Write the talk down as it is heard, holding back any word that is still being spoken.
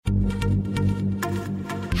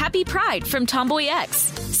Happy Pride from Tomboy X,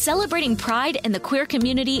 celebrating pride and the queer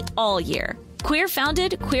community all year. Queer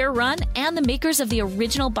founded, queer run, and the makers of the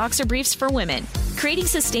original boxer briefs for women, creating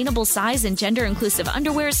sustainable size and gender inclusive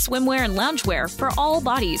underwear, swimwear, and loungewear for all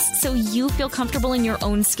bodies so you feel comfortable in your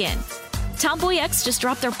own skin. Tomboy X just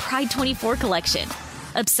dropped their Pride 24 collection.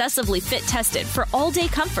 Obsessively fit tested for all day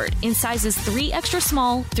comfort in sizes 3 extra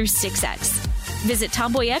small through 6X. Visit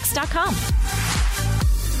tomboyx.com.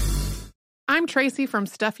 I'm Tracy from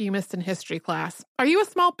Stuff You Missed in History class. Are you a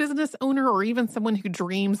small business owner or even someone who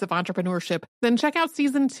dreams of entrepreneurship? Then check out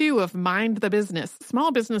Season 2 of Mind the Business,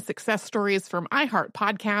 Small Business Success Stories from iHeart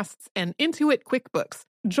Podcasts and Intuit QuickBooks.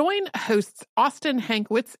 Join hosts Austin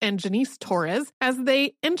Hankwitz and Janice Torres as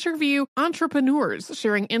they interview entrepreneurs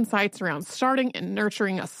sharing insights around starting and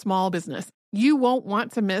nurturing a small business. You won't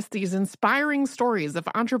want to miss these inspiring stories of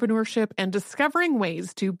entrepreneurship and discovering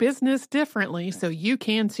ways to business differently so you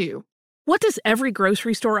can too. What does every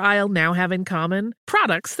grocery store aisle now have in common?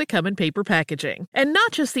 Products that come in paper packaging. And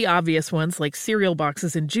not just the obvious ones like cereal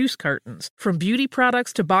boxes and juice cartons. From beauty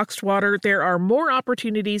products to boxed water, there are more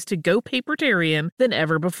opportunities to go papertarian than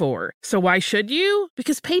ever before. So why should you?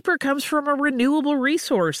 Because paper comes from a renewable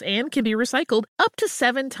resource and can be recycled up to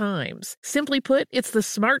 7 times. Simply put, it's the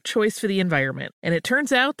smart choice for the environment. And it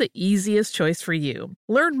turns out the easiest choice for you.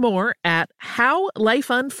 Learn more at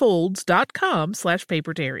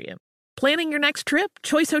howlifeunfolds.com/papertarian. Planning your next trip?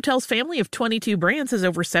 Choice Hotels' family of 22 brands has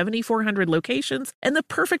over 7,400 locations and the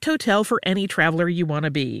perfect hotel for any traveler you want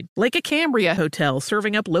to be. Like a Cambria hotel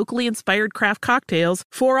serving up locally inspired craft cocktails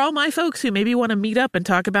for all my folks who maybe want to meet up and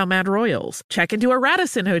talk about Mad Royals. Check into a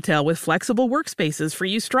Radisson hotel with flexible workspaces for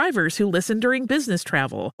you strivers who listen during business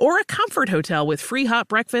travel. Or a Comfort hotel with free hot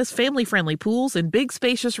breakfast, family-friendly pools, and big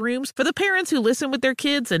spacious rooms for the parents who listen with their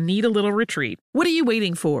kids and need a little retreat. What are you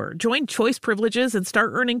waiting for? Join Choice Privileges and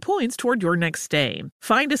start earning points toward your next stay.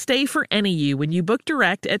 Find a stay for any you when you book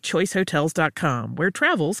direct at choicehotels.com, where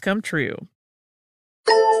travels come true.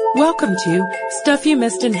 Welcome to Stuff You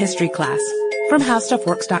Missed in History class from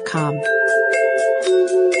HowStuffWorks.com.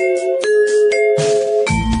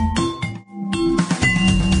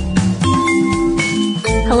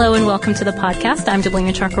 Hello and welcome to the podcast. I'm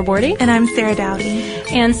Deblina Chakraborty. And I'm Sarah Dowdy.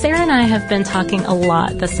 And Sarah and I have been talking a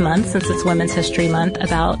lot this month, since it's Women's History Month,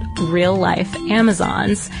 about real-life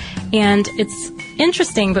Amazons. And it's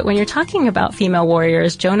interesting, but when you're talking about female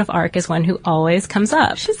warriors, Joan of Arc is one who always comes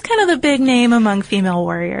up. She's kind of the big name among female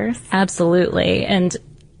warriors. Absolutely. And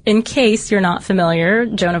in case you're not familiar,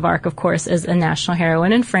 Joan of Arc, of course, is a national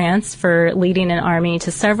heroine in France for leading an army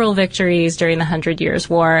to several victories during the 100 Years'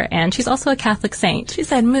 War, and she's also a Catholic saint. She's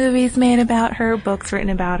had movies made about her, books written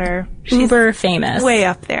about her. She's uber famous. Way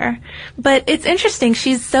up there. But it's interesting,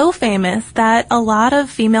 she's so famous that a lot of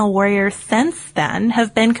female warriors since then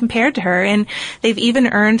have been compared to her, and they've even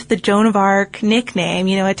earned the Joan of Arc nickname,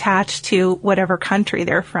 attached to whatever country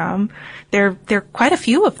they're from. There are quite a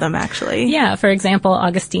few of them, actually. Yeah, for example,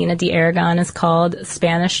 Augustina de Aragon is called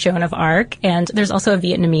Spanish Joan of Arc, and there's also a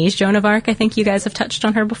Vietnamese Joan of Arc. I think you guys have touched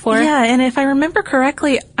on her before. Yeah, and if I remember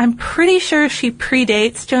correctly, I'm pretty sure she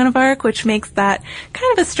predates Joan of Arc, which makes that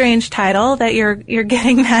kind of a strange title that you're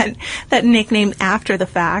getting that nickname after the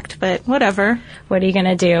fact, but whatever. What are you going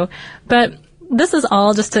to do? But this is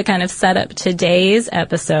all just to kind of set up today's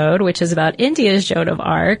episode, which is about India's Joan of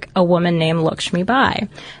Arc, a woman named Lakshmi Bai.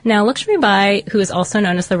 Now, Lakshmi Bai, who is also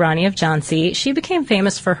known as the Rani of Jhansi, she became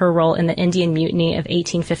famous for her role in the Indian Mutiny of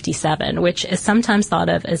 1857, which is sometimes thought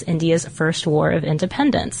of as India's first war of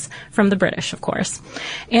independence, from the British, of course.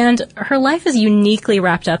 And her life is uniquely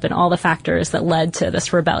wrapped up in all the factors that led to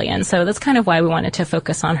this rebellion, so that's kind of why we wanted to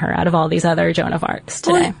focus on her out of all these other Joan of Arcs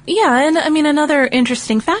today. Well, yeah, and I mean, another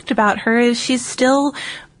interesting fact about her is she's still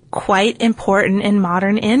quite important in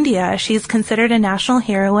modern India. She's considered a national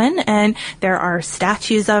heroine, and there are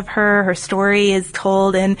statues of her. Her story is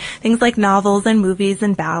told in things like novels and movies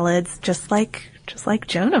and ballads, just like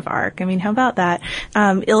Joan of Arc. I mean, how about that?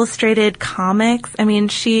 Illustrated comics. I mean,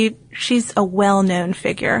 she's a well-known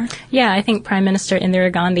figure. Yeah, I think Prime Minister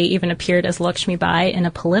Indira Gandhi even appeared as Lakshmi Bai in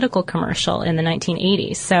a political commercial in the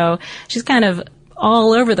 1980s. So she's kind of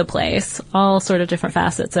all over the place, all sort of different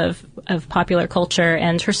facets of popular culture,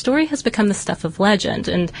 and her story has become the stuff of legend.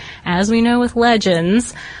 And as we know with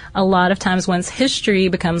legends, a lot of times once history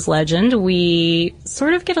becomes legend, we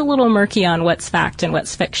sort of get a little murky on what's fact and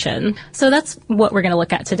what's fiction. So that's what we're going to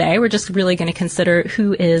look at today. We're just really going to consider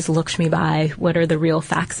who is Lakshmi Bai, what are the real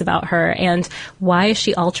facts about her, and why is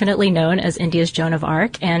she alternately known as India's Joan of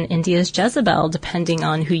Arc and India's Jezebel, depending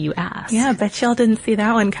on who you ask. Yeah, bet y'all didn't see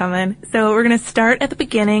that one coming. So we're going to start start at the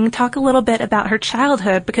beginning, talk a little bit about her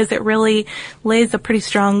childhood, because it really lays a pretty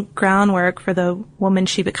strong groundwork for the woman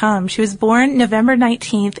she becomes. She was born November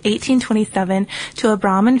 19th, 1827, to a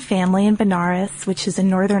Brahmin family in Benares, which is in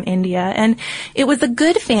northern India. And it was a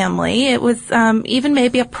good family. It was even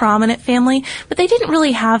maybe a prominent family, but they didn't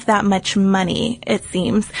really have that much money, it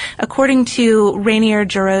seems. According to Rainier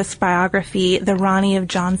Jaros's biography, The Rani of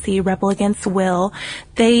Jhansi, Rebel Against Will,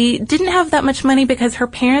 they didn't have that much money because her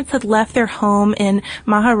parents had left their home in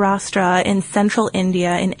Maharashtra in central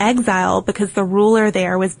India in exile because the ruler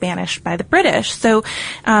there was banished by the British. So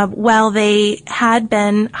while they had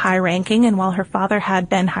been high-ranking and while her father had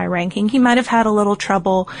been high-ranking, he might have had a little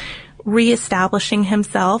trouble reestablishing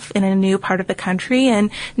himself in a new part of the country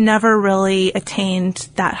and never really attained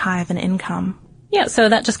that high of an income. Yeah, so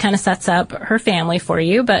that just kind of sets up her family for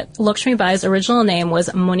you, but Lakshmi Bai's original name was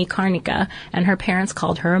Monikarnika, and her parents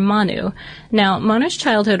called her Manu. Now, Manu's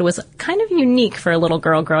childhood was kind of unique for a little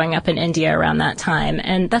girl growing up in India around that time,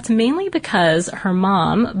 and that's mainly because her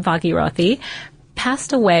mom, Bhagirathi,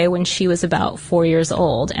 passed away when she was about 4 years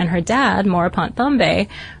old, and her dad, Morapant Thambe,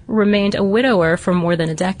 remained a widower for more than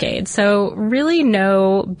a decade. So really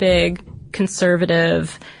no big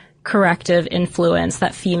conservative corrective influence,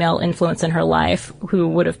 that female influence in her life, who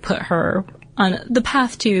would have put her on the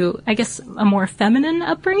path to, I guess, a more feminine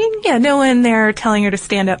upbringing. Yeah, no one there telling her to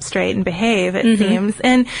stand up straight and behave, it seems.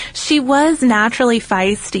 And she was naturally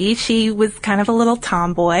feisty. She was kind of a little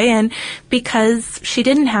tomboy, and because she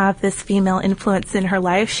didn't have this female influence in her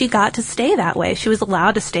life, she got to stay that way. She was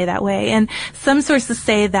allowed to stay that way. And some sources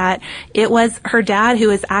say that it was her dad who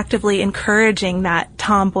was actively encouraging that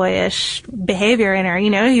tomboyish behavior in her. You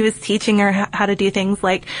know, he was teaching her how to do things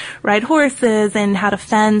like ride horses and how to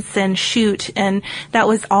fence and shoot, and that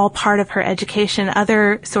was all part of her education.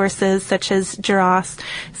 Other sources, such as Jaros,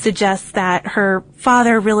 suggest that her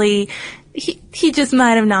father really, he just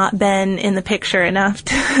might have not been in the picture enough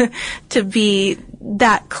to be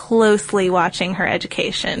that closely watching her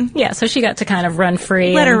education. Yeah, so she got to kind of run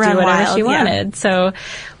free Let and her run do whatever wild, she wanted. So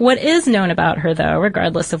what is known about her, though,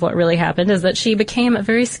 regardless of what really happened, is that she became a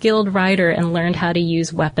very skilled rider and learned how to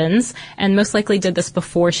use weapons, and most likely did this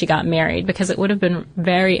before she got married, because it would have been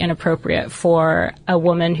very inappropriate for a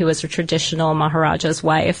woman who was a traditional Maharaja's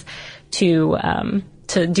wife to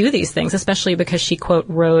do these things, especially because she, quote,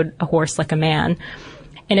 rode a horse like a man.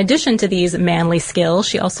 In addition to these manly skills,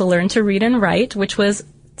 she also learned to read and write, which was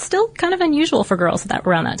still kind of unusual for girls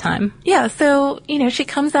around that time. Yeah, so, you know, she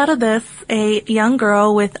comes out of this a young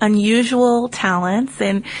girl with unusual talents,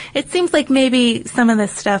 and it seems like maybe some of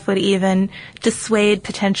this stuff would even dissuade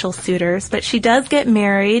potential suitors, but she does get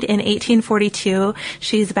married in 1842.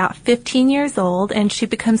 She's about 15 years old, and she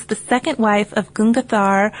becomes the second wife of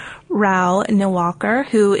Gangadhar Rao Newalkar,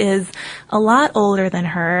 who is a lot older than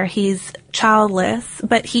her. He's childless,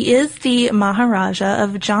 but he is the Maharaja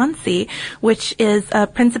of Jhansi, which is a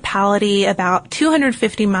principality about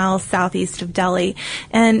 250 miles southeast of Delhi.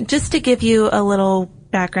 And just to give you a little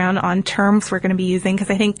background on terms we're going to be using, because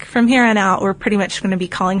I think from here on out we're pretty much going to be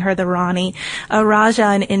calling her the Rani. A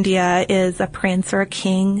Raja in India is a prince or a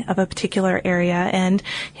king of a particular area, and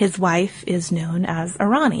his wife is known as a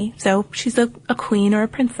Rani. So she's a queen or a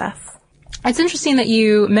princess. It's interesting that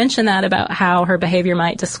you mention that about how her behavior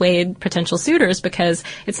might dissuade potential suitors, because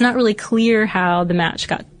it's not really clear how the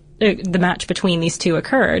match between these two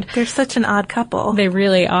occurred. They're such an odd couple. They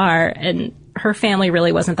really are, and her family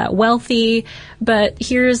really wasn't that wealthy. But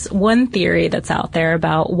here's one theory that's out there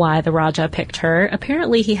about why the Raja picked her.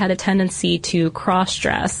 Apparently, he had a tendency to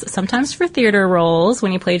cross-dress, sometimes for theater roles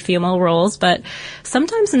when he played female roles, but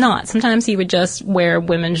sometimes not. Sometimes he would just wear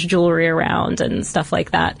women's jewelry around and stuff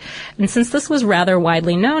like that. And since this was rather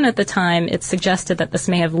widely known at the time, it's suggested that this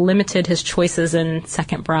may have limited his choices in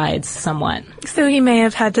second brides somewhat. So he may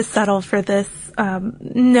have had to settle for this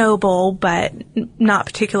noble but not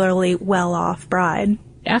particularly well-off bride.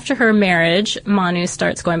 After her marriage, Manu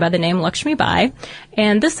starts going by the name Lakshmi Bai,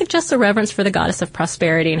 and this suggests a reverence for the goddess of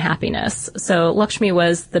prosperity and happiness. So Lakshmi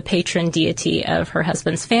was the patron deity of her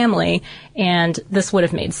husband's family, and this would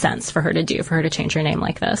have made sense for her to change her name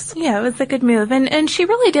like this. Yeah, it was a good move. And she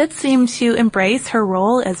really did seem to embrace her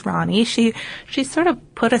role as Rani. She sort of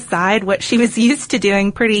put aside what she was used to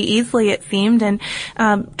doing pretty easily, it seemed, and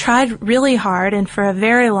tried really hard and for a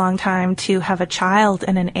very long time to have a child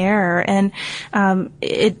and an heir. And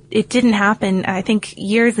it didn't happen. I think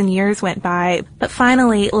years and years went by. But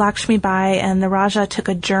finally, Lakshmi Bai and the Raja took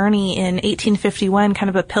a journey in 1851, kind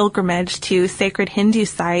of a pilgrimage to sacred Hindu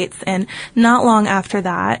sites. And not long after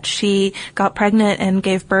that, she got pregnant and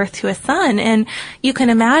gave birth to a son. And you can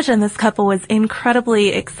imagine this couple was incredibly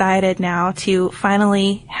excited now to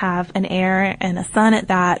finally have an heir and a son at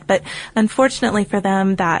that. But unfortunately for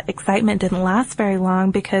them, that excitement didn't last very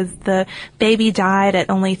long because the baby died at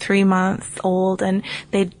only 3 months old, and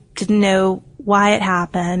they didn't know why it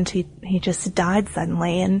happened. He just died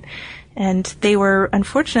suddenly, and they were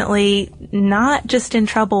unfortunately not just in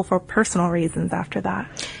trouble for personal reasons after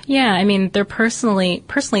that. Yeah, I mean, they're personally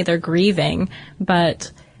they're grieving,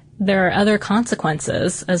 but there are other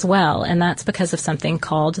consequences as well, and that's because of something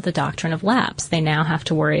called the doctrine of lapse. They now have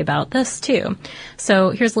to worry about this too.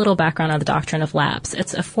 So here's a little background on the doctrine of lapse.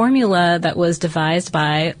 It's a formula that was devised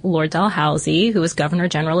by Lord Dalhousie, who was Governor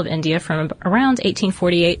General of India from around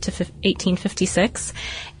 1848 to 1856.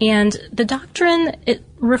 And the doctrine, it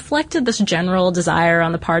reflected this general desire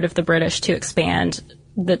on the part of the British to expand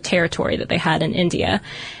the territory that they had in India.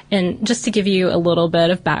 And just to give you a little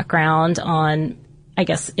bit of background on, I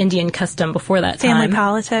guess, Indian custom before that time.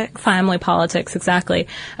 Family politics, exactly.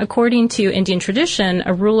 According to Indian tradition,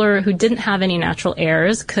 a ruler who didn't have any natural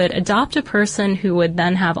heirs could adopt a person who would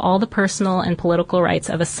then have all the personal and political rights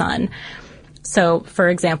of a son. So, for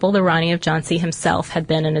example, the Rani of Jhansi himself had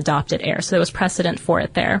been an adopted heir, so there was precedent for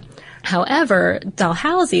it there. However,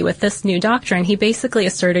 Dalhousie, with this new doctrine, he basically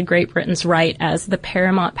asserted Great Britain's right as the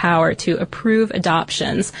paramount power to approve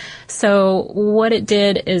adoptions. So what it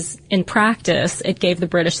did is, in practice, it gave the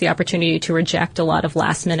British the opportunity to reject a lot of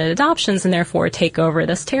last-minute adoptions and therefore take over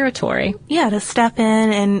this territory. Yeah, to step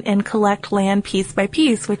in and collect land piece by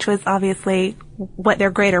piece, which was obviously what their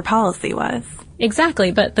greater policy was. Exactly,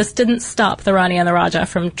 but this didn't stop the Rani and the Raja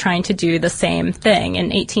from trying to do the same thing. In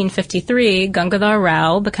 1853, Gangadhar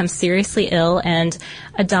Rao becomes seriously ill and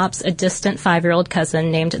adopts a distant 5-year-old cousin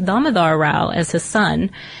named Damodar Rao as his son.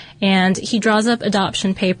 And he draws up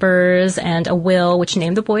adoption papers and a will which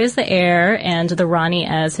named the boy as the heir and the Rani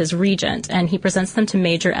as his regent. And he presents them to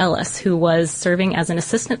Major Ellis, who was serving as an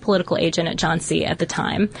assistant political agent at Jhansi at the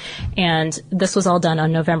time. And this was all done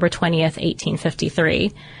on November 20th,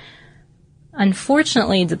 1853.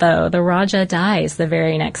 Unfortunately, though, the Raja dies the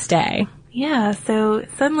very next day. Yeah, so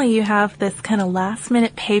suddenly you have this kind of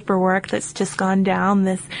last-minute paperwork that's just gone down,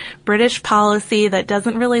 this British policy that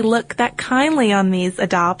doesn't really look that kindly on these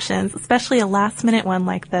adoptions, especially a last-minute one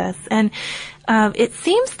like this. And it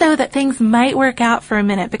seems, though, that things might work out for a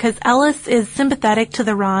minute because Ellis is sympathetic to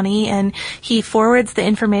the Rani and he forwards the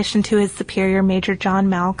information to his superior, Major John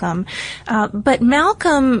Malcolm. But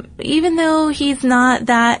Malcolm, even though he's not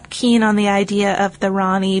that keen on the idea of the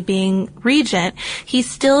Rani being regent, he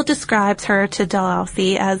still describes her to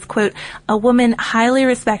Dalhousie as, quote, a woman highly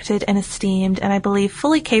respected and esteemed and I believe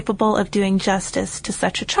fully capable of doing justice to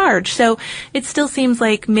such a charge. So it still seems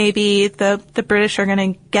like maybe the British are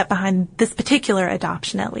going to get behind this particular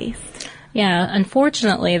adoption at least. Yeah,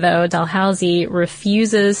 unfortunately, though, Dalhousie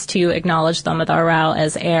refuses to acknowledge Damodar Rao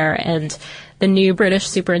as heir, and the new British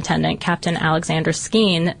superintendent, Captain Alexander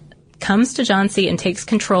Skene, comes to Jhansi and takes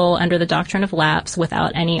control under the doctrine of lapse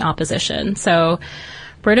without any opposition. So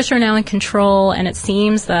British are now in control, and it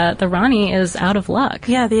seems that the Rani is out of luck.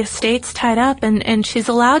 Yeah, the estate's tied up, and she's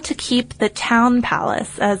allowed to keep the town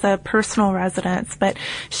palace as a personal residence, but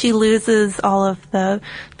she loses all of the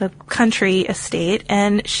country estate,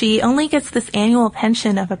 and she only gets this annual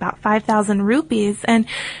pension of about 5,000 rupees, and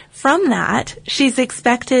from that, she's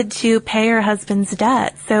expected to pay her husband's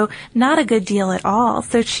debt, so not a good deal at all.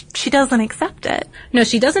 So she doesn't accept it. No,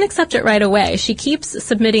 she doesn't accept it right away. She keeps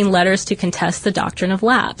submitting letters to contest the doctrine of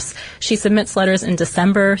lapse. She submits letters in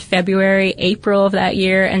December, February, April of that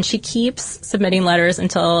year, and she keeps submitting letters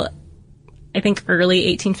until, I think, early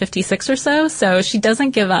 1856 or so. So she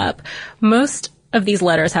doesn't give up. Most of these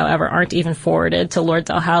letters, however, aren't even forwarded to Lord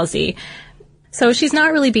Dalhousie. So she's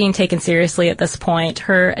not really being taken seriously at this point.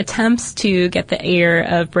 Her attempts to get the ear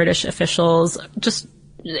of British officials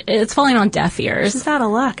it's falling on deaf ears. She's out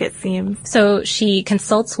of luck, it seems. So she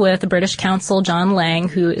consults with the British consul, John Lang,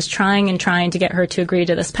 who is trying to get her to agree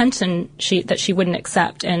to this pension that she wouldn't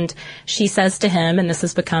accept. And she says to him, and this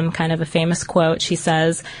has become kind of a famous quote, she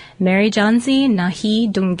says, "Meri Jhansi nahi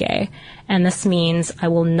dunge," and this means, I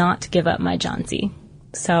will not give up my Jhansi.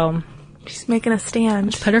 So She's making a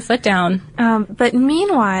stand. Put her foot down. But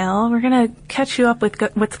meanwhile, we're going to catch you up with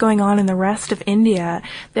what's going on in the rest of India.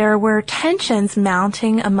 There were tensions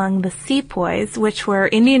mounting among the sepoys, which were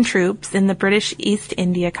Indian troops in the British East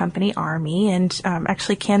India Company Army. And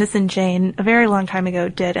actually, Candace and Jane, a very long time ago,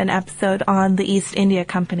 did an episode on the East India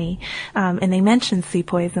Company. And they mentioned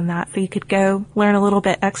sepoys in that, so you could go learn a little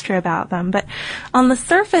bit extra about them. But on the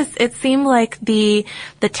surface, it seemed like the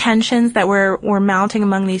tensions that were mounting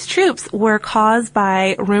among these troops were caused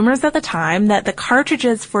by rumors at the time that the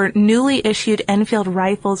cartridges for newly issued Enfield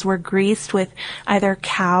rifles were greased with either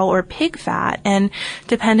cow or pig fat. And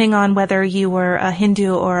depending on whether you were a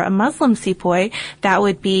Hindu or a Muslim sepoy, that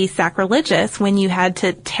would be sacrilegious when you had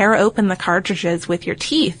to tear open the cartridges with your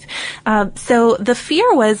teeth. So the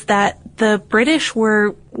fear was that the British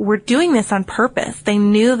were doing this on purpose. They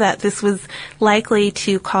knew that this was likely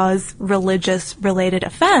to cause religious-related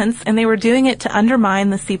offense, and they were doing it to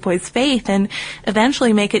undermine the sepoys' faith and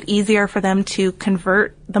eventually make it easier for them to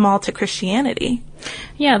convert them all to Christianity.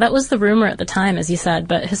 Yeah, that was the rumor at the time, as you said,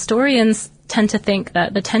 but historians tend to think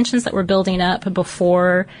that the tensions that were building up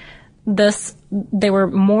before this, they were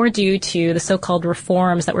more due to the so-called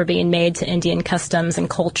reforms that were being made to Indian customs and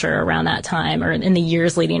culture around that time, or in the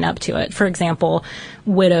years leading up to it. For example,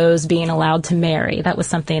 widows being allowed to marry. That was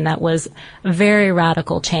something that was a very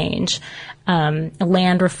radical change.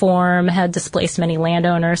 Land reform had displaced many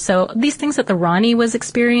landowners. So these things that the Rani was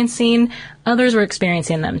experiencing, others were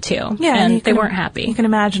experiencing them too. Yeah, and they weren't happy. You can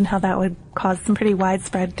imagine how that would cause some pretty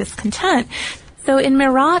widespread discontent. So in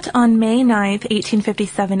Meerut on May 9th,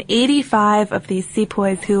 1857, 85 of these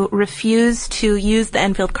sepoys who refused to use the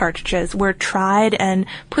Enfield cartridges were tried and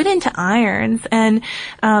put into irons, and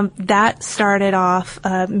that started off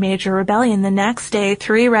a major rebellion. The next day,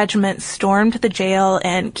 3 regiments stormed the jail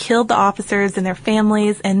and killed the officers and their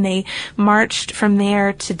families, and they marched from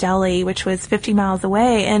there to Delhi, which was 50 miles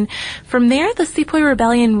away. And from there, the Sepoy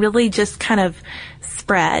Rebellion really just kind of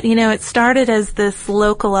spread. You know, it started as this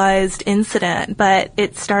localized incident, but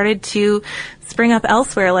it started to spring up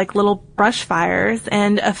elsewhere like little brush fires,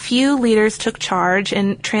 and a few leaders took charge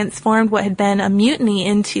and transformed what had been a mutiny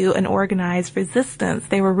into an organized resistance.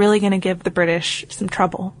 They were really going to give the British some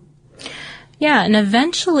trouble. Yeah, and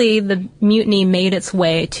eventually the mutiny made its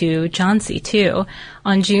way to Jhansi, too.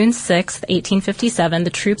 On June 6th, 1857, the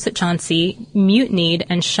troops at Jhansi mutinied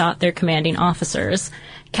and shot their commanding officers.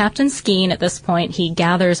 Captain Skene, at this point, he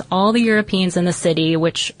gathers all the Europeans in the city,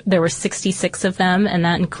 which there were 66 of them, and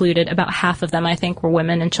that included about half of them, I think, were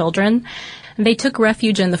women and children. And they took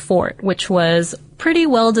refuge in the fort, which was pretty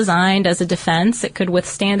well designed as a defense. It could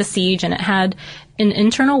withstand a siege, and it had an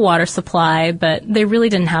internal water supply, but they really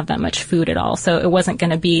didn't have that much food at all, so it wasn't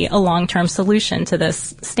going to be a long-term solution to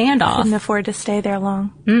this standoff. Couldn't afford to stay there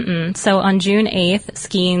long. So on June 8th,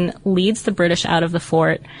 Skene leads the British out of the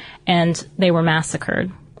fort, and they were massacred.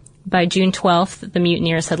 By June 12th, the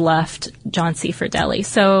mutineers had left Jhansi for Delhi.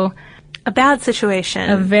 So a bad situation.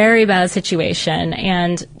 A very bad situation.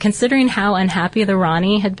 And considering how unhappy the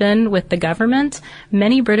Rani had been with the government,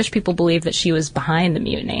 many British people believed that she was behind the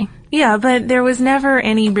mutiny. Yeah, but there was never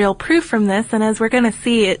any real proof from this, and as we're going to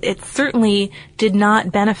see, it certainly did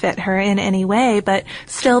not benefit her in any way, but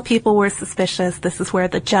still people were suspicious. This is where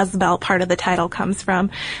the Jezebel part of the title comes from.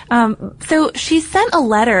 So she sent a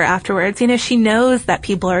letter afterwards. You know, she knows that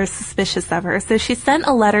people are suspicious of her, so she sent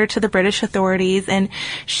a letter to the British authorities, and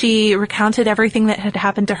she recounted everything that had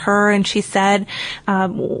happened to her, and she said,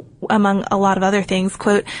 among a lot of other things,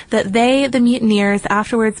 quote, that they, the mutineers,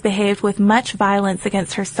 afterwards behaved with much violence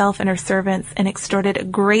against herself and her servants and extorted a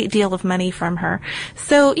great deal of money from her.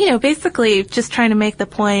 So, you know, basically just trying to make the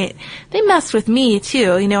point, they messed with me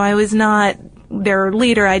too. You know, I was not their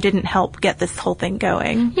leader. I didn't help get this whole thing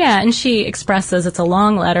going. Yeah, and she expresses, it's a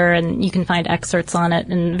long letter, and you can find excerpts on it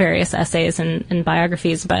in various essays and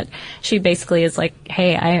biographies, but she basically is like,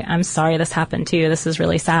 hey, I'm sorry this happened to you. This is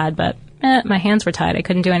really sad, but my hands were tied. I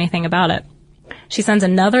couldn't do anything about it. She sends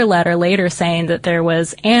another letter later saying that there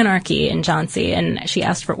was anarchy in Jhansi, and she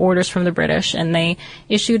asked for orders from the British, and they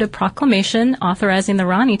issued a proclamation authorizing the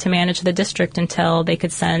Rani to manage the district until they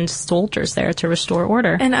could send soldiers there to restore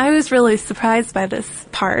order. And I was really surprised by this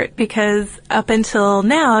part, because up until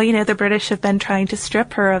now, you know, the British have been trying to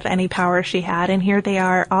strip her of any power she had, and here they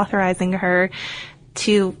are authorizing her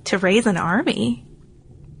to raise an army.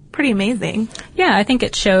 Pretty amazing. Yeah, I think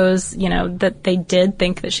it shows, you know, that they did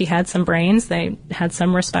think that she had some brains. They had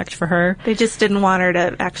some respect for her. They just didn't want her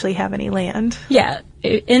to actually have any land. Yeah.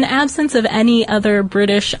 In absence of any other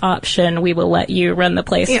British option, we will let you run the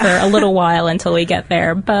place for a little while until we get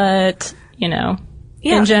there. But, you know,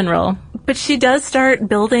 in general. But she does start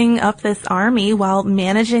building up this army while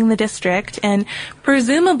managing the district, and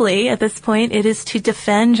presumably at this point it is to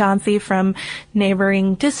defend Jhansi from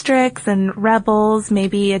neighboring districts and rebels,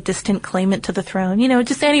 maybe a distant claimant to the throne,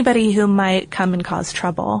 just anybody who might come and cause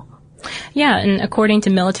trouble. Yeah, and according to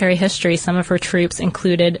military history, some of her troops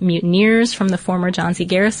included mutineers from the former Jhansi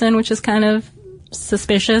garrison, which is kind of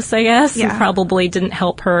suspicious, I guess. Yeah. Probably didn't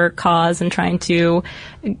help her cause in trying to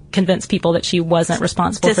convince people that she wasn't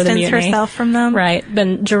responsible for the mutiny. Distance herself from them. Right.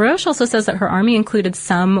 Then Jarosh also says that her army included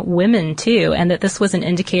some women too, and that this was an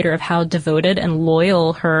indicator of how devoted and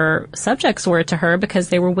loyal her subjects were to her because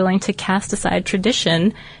they were willing to cast aside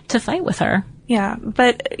tradition to fight with her. Yeah,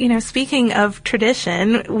 but, speaking of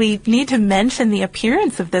tradition, we need to mention the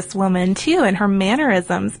appearance of this woman too and her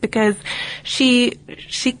mannerisms, because she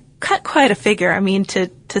cut quite a figure,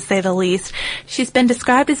 to say the least. She's been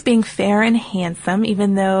described as being fair and handsome,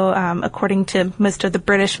 even though, according to most of the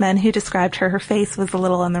British men who described her, her face was a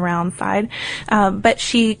little on the round side. But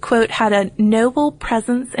she, quote, had a noble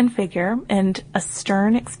presence and figure and a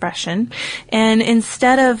stern expression. And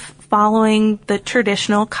instead of following the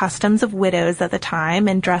traditional customs of widows at the time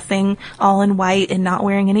and dressing all in white and not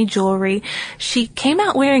wearing any jewelry, she came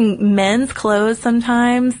out wearing men's clothes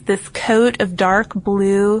sometimes, this coat of dark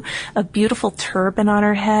blue, a beautiful turban on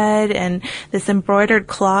her head, and this embroidered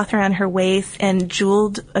cloth around her waist, and a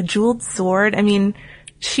jeweled sword.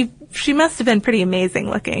 She must have been pretty amazing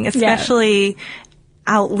looking, especially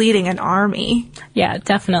out leading an army. Yeah,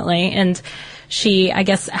 definitely. And she, I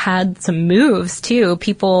guess, had some moves too.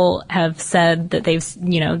 People have said that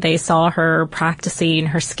they saw her practicing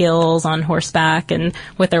her skills on horseback and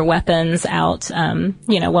with their weapons out,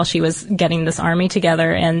 while she was getting this army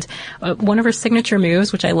together. And one of her signature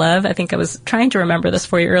moves, which I love, I think I was trying to remember this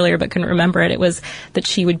for you earlier, but couldn't remember it. It was that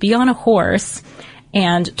she would be on a horse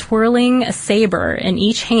and twirling a saber in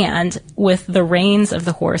each hand with the reins of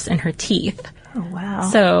the horse in her teeth. Oh, wow.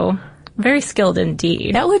 So very skilled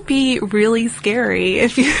indeed. That would be really scary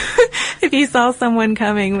if you saw someone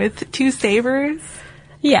coming with two sabers.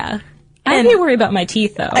 Yeah. I'd be worried about my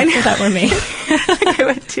teeth, though, if that were me.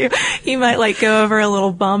 I would too. You might, go over a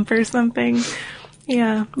little bump or something.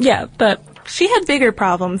 Yeah. Yeah, but she had bigger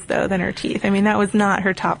problems, though, than her teeth. That was not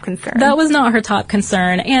her top concern. That was not her top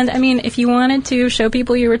concern. And, if you wanted to show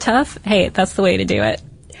people you were tough, hey, that's the way to do it.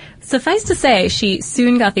 Suffice to say, she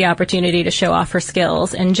soon got the opportunity to show off her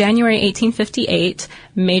skills. In January 1858,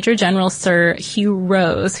 Major General Sir Hugh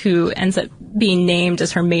Rose, who ends up being named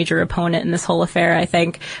as her major opponent in this whole affair, I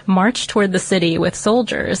think, marched toward the city with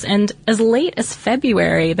soldiers. And as late as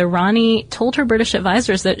February, the Rani told her British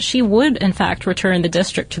advisors that she would, in fact, return the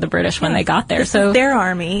district to the British when they got there. This is their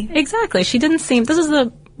army. Exactly. This is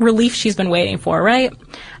the relief she's been waiting for, right?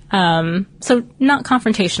 So not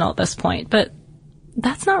confrontational at this point, but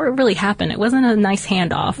that's not what really happened. It wasn't a nice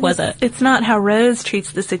handoff, was it? It's not how Rose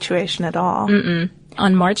treats the situation at all. Mm-mm.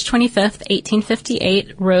 On March 25th,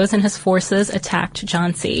 1858, Rose and his forces attacked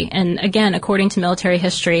Jhansi. And again, according to military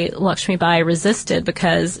history, Lakshmi Bai resisted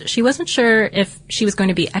because she wasn't sure if she was going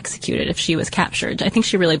to be executed if she was captured. I think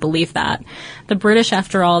she really believed that. The British,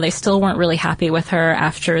 after all, they still weren't really happy with her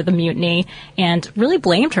after the mutiny and really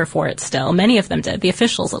blamed her for it still. Many of them did, the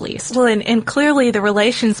officials at least. Well, and clearly the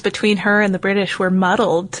relations between her and the British were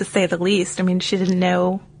muddled, to say the least. She didn't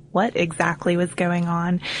know what exactly was going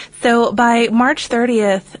on. So by March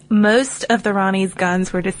 30th, most of the Rani's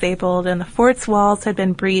guns were disabled and the fort's walls had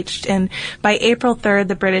been breached. And by April 3rd,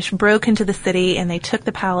 the British broke into the city and they took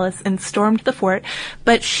the palace and stormed the fort.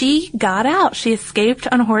 But she got out. She escaped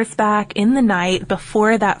on horseback in the night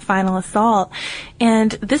before that final assault.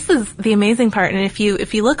 And this is the amazing part. And if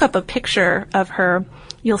you look up a picture of her,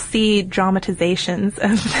 you'll see dramatizations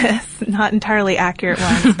of this, not entirely accurate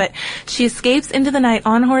ones, but she escapes into the night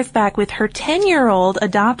on horseback with her 10-year-old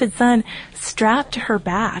adopted son strapped to her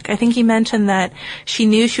back. I think you mentioned that she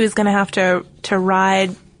knew she was going to have to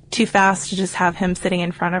ride too fast to just have him sitting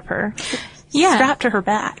in front of her. Yeah. Strapped to her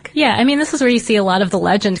back. Yeah, this is where you see a lot of the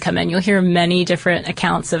legend come in. You'll hear many different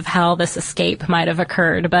accounts of how this escape might have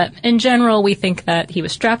occurred. But in general, we think that he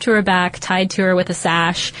was strapped to her back, tied to her with a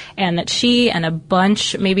sash, and that she and a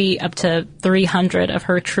bunch, maybe up to 300 of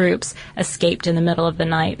her troops, escaped in the middle of the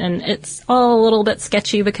night. And it's all a little bit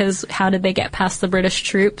sketchy because how did they get past the British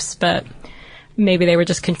troops? But maybe they were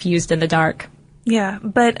just confused in the dark. Yeah,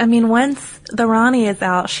 but once the Rani is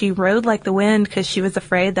out, she rode like the wind because she was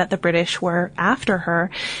afraid that the British were after her.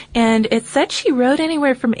 And it said she rode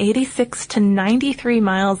anywhere from 86 to 93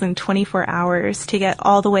 miles in 24 hours to get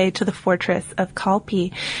all the way to the fortress of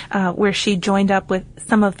Kalpi, where she joined up with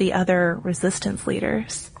some of the other resistance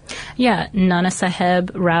leaders. Yeah, Nana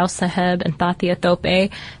Sahib, Rao Sahib, and Tatia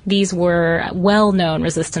Tope. These were well-known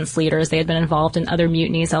resistance leaders. They had been involved in other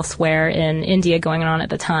mutinies elsewhere in India going on at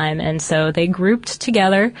the time. And so they grouped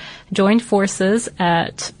together, joined forces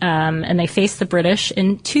and they faced the British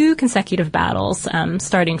in 2 consecutive battles,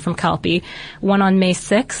 starting from Kalpi. One on May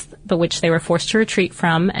 6th, but which they were forced to retreat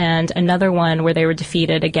from, and another one where they were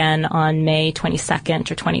defeated again on May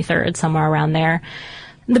 22nd or 23rd, somewhere around there.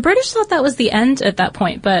 The British thought that was the end at that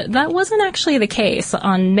point, but that wasn't actually the case.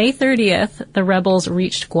 On May 30th, the rebels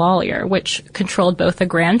reached Gwalior, which controlled both the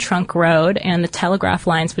Grand Trunk Road and the telegraph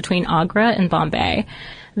lines between Agra and Bombay.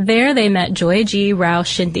 There they met Joyaji Rao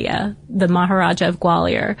Scindia, the Maharaja of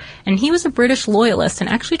Gwalior, and he was a British loyalist and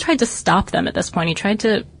actually tried to stop them at this point. He tried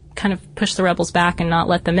to kind of push the rebels back and not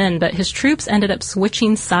let them in, but his troops ended up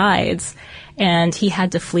switching sides, and he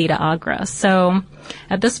had to flee to Agra. So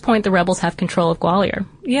at this point, the rebels have control of Gwalior.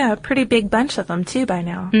 Yeah, a pretty big bunch of them, too, by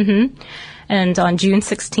now. Mm-hmm. And on June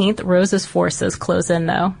 16th, Rose's forces close in,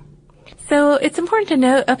 though. So it's important to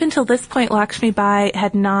note, up until this point, Lakshmi Bai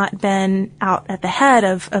had not been out at the head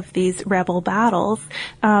of these rebel battles,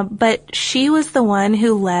 but she was the one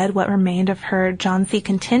who led what remained of her Jhansi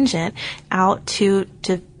contingent out to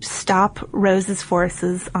stop Rose's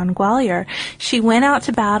forces on Gwalior. She went out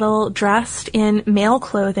to battle dressed in male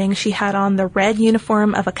clothing. She had on the red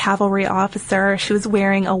uniform of a cavalry officer. She was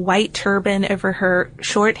wearing a white turban over her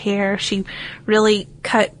short hair. She really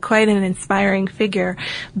cut quite an inspiring figure.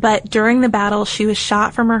 But during the battle, she was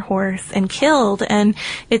shot from her horse and killed. And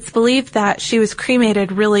it's believed that she was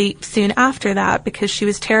cremated really soon after that because she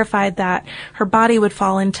was terrified that her body would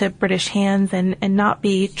fall into British hands and not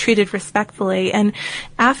be treated respectfully. And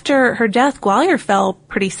after her death, Gwalior fell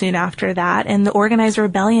pretty soon after that, and the organized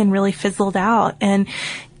rebellion really fizzled out. And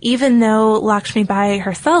even though Lakshmi Bai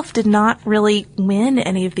herself did not really win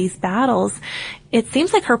any of these battles, it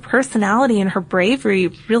seems like her personality and her bravery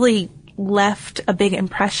really left a big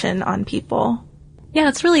impression on people. Yeah,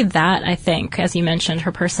 it's really that, I think, as you mentioned,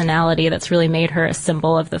 her personality that's really made her a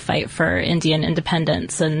symbol of the fight for Indian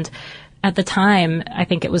independence. And at the time, I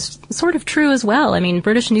think it was sort of true as well. I mean,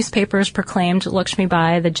 British newspapers proclaimed Lakshmi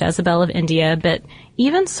Bai the Jezebel of India, but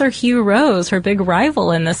even Sir Hugh Rose, her big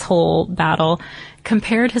rival in this whole battle,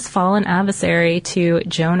 compared his fallen adversary to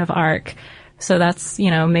Joan of Arc. So that's,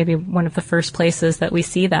 maybe one of the first places that we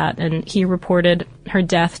see that. And he reported her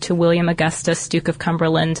death to William Augustus, Duke of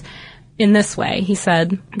Cumberland, in this way. He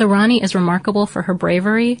said, "The Rani is remarkable for her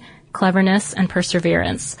bravery, cleverness, and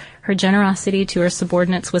perseverance. Her generosity to her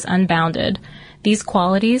subordinates was unbounded. These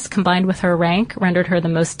qualities, combined with her rank, rendered her the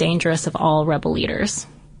most dangerous of all rebel leaders."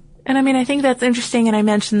 And I think that's interesting, and I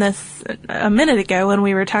mentioned this a minute ago when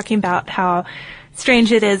we were talking about how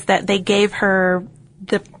strange it is that they gave her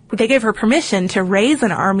permission to raise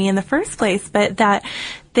an army in the first place, but that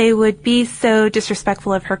they would be so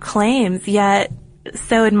disrespectful of her claims, yet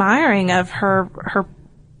so admiring of her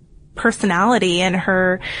personality and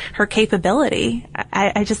her capability.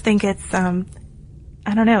 I just think it's, I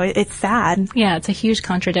don't know, it's sad. Yeah, it's a huge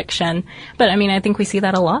contradiction. But I think we see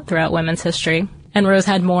that a lot throughout women's history. And Rose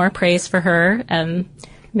had more praise for her,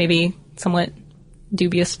 maybe somewhat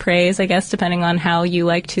dubious praise, I guess, depending on how you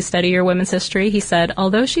like to study your women's history. He said,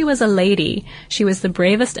 "Although she was a lady, she was the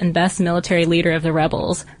bravest and best military leader of the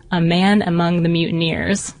rebels, a man among the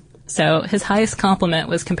mutineers." So his highest compliment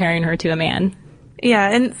was comparing her to a man. Yeah,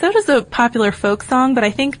 and so does a popular folk song, but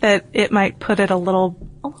I think that it might put it a little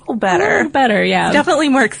better. A little better, yeah. It's definitely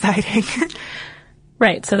more exciting.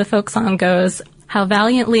 Right, so the folk song goes, "How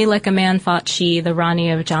valiantly like a man fought she, the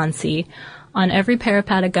Rani of Jhansi. On every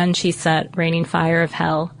parapet a gun she set, raining fire of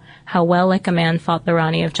hell. How well like a man fought the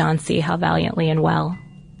Rani of Jhansi, how valiantly and well."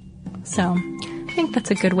 So I think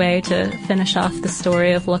that's a good way to finish off the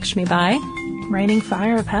story of Lakshmi Bai. Raining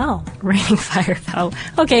fire of hell. Raining fire of hell.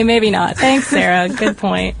 Okay, maybe not. Thanks, Sarah. Good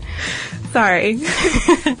point. Sorry.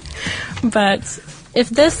 But if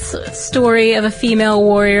this story of a female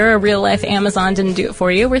warrior, a real-life Amazon, didn't do it for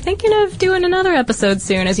you, we're thinking of doing another episode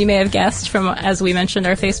soon, as you may have guessed from, as we mentioned,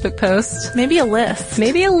 our Facebook post. Maybe a list.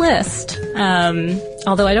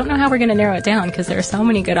 Although I don't know how we're going to narrow it down because there are so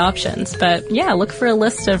many good options. But yeah, look for a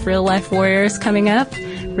list of real-life warriors coming up.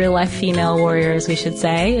 Real-life female warriors, we should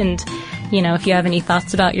say. And if you have any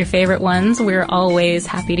thoughts about your favorite ones, we're always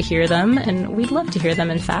happy to hear them, and we'd love to hear them,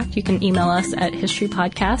 in fact. You can email us at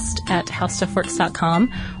historypodcast@howstuffworks.com,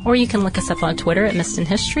 or you can look us up on Twitter at Missed in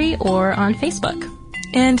History or on Facebook.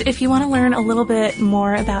 And if you want to learn a little bit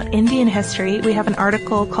more about Indian history, we have an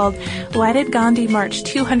article called "Why Did Gandhi March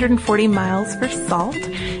 240 Miles for Salt?"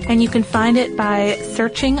 And you can find it by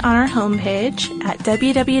searching on our homepage at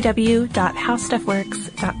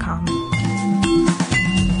www.howstuffworks.com.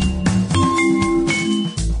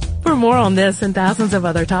 more on this and thousands of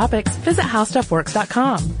other topics, visit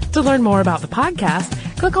HowStuffWorks.com. To learn more about the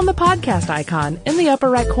podcast, click on the podcast icon in the upper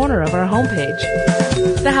right corner of our homepage.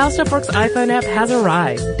 The How Stuff Works iPhone app has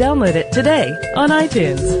arrived. Download it today on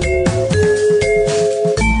iTunes.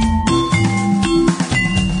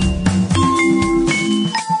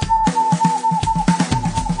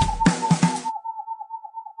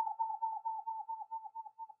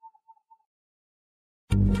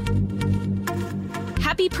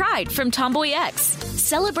 Happy Pride from Tomboy X,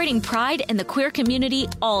 celebrating pride and the queer community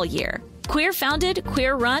all year. Queer founded,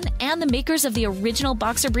 queer run, and the makers of the original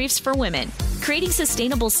boxer briefs for women, creating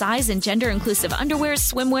sustainable size and gender inclusive underwear,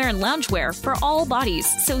 swimwear, and loungewear for all bodies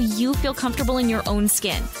so you feel comfortable in your own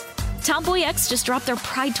skin. Tomboy X just dropped their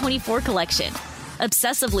Pride 24 collection,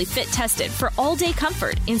 obsessively fit tested for all day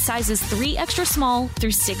comfort in sizes 3 extra small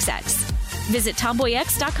through 6X. Visit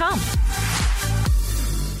tomboyx.com.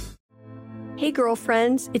 Hey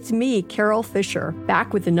girlfriends, it's me, Carol Fisher,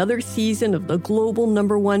 back with another season of the global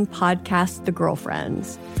 #1 podcast, The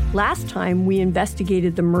Girlfriends. Last time, we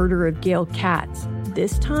investigated the murder of Gail Katz.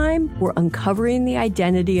 This time, we're uncovering the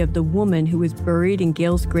identity of the woman who was buried in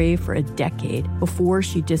Gail's grave for a decade before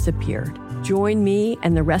she disappeared. Join me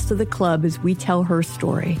and the rest of the club as we tell her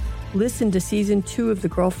story. Listen to Season 2 of The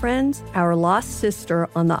Girlfriends, Our Lost Sister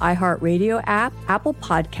on the iHeartRadio app, Apple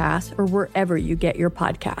Podcasts, or wherever you get your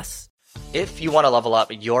podcasts. If you want to level up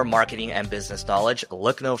your marketing and business knowledge,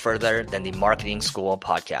 look no further than the Marketing School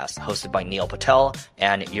podcast, hosted by Neil Patel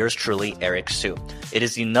and yours truly, Eric Su. It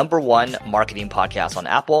is the #1 marketing podcast on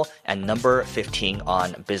Apple and number 15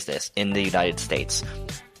 on business in the United States.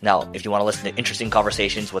 Now, if you want to listen to interesting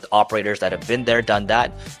conversations with operators that have been there, done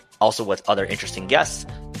that, also with other interesting guests,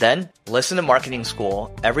 then listen to Marketing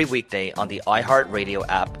School every weekday on the iHeartRadio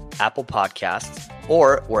app, Apple Podcasts,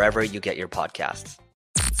 or wherever you get your podcasts.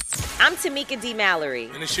 I'm Tamika D. Mallory.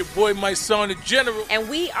 And it's your boy, my son, the General. And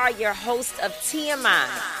we are your hosts of TMI.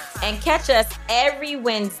 And catch us every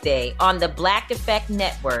Wednesday on the Black Effect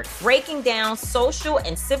Network, breaking down social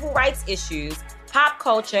and civil rights issues, pop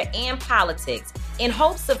culture, and politics in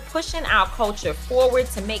hopes of pushing our culture forward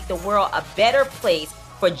to make the world a better place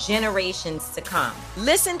for generations to come.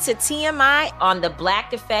 Listen to TMI on the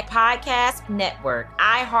Black Effect Podcast Network,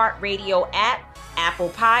 iHeartRadio app, Apple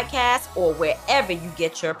Podcasts, or wherever you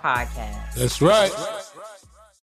get your podcasts. That's right.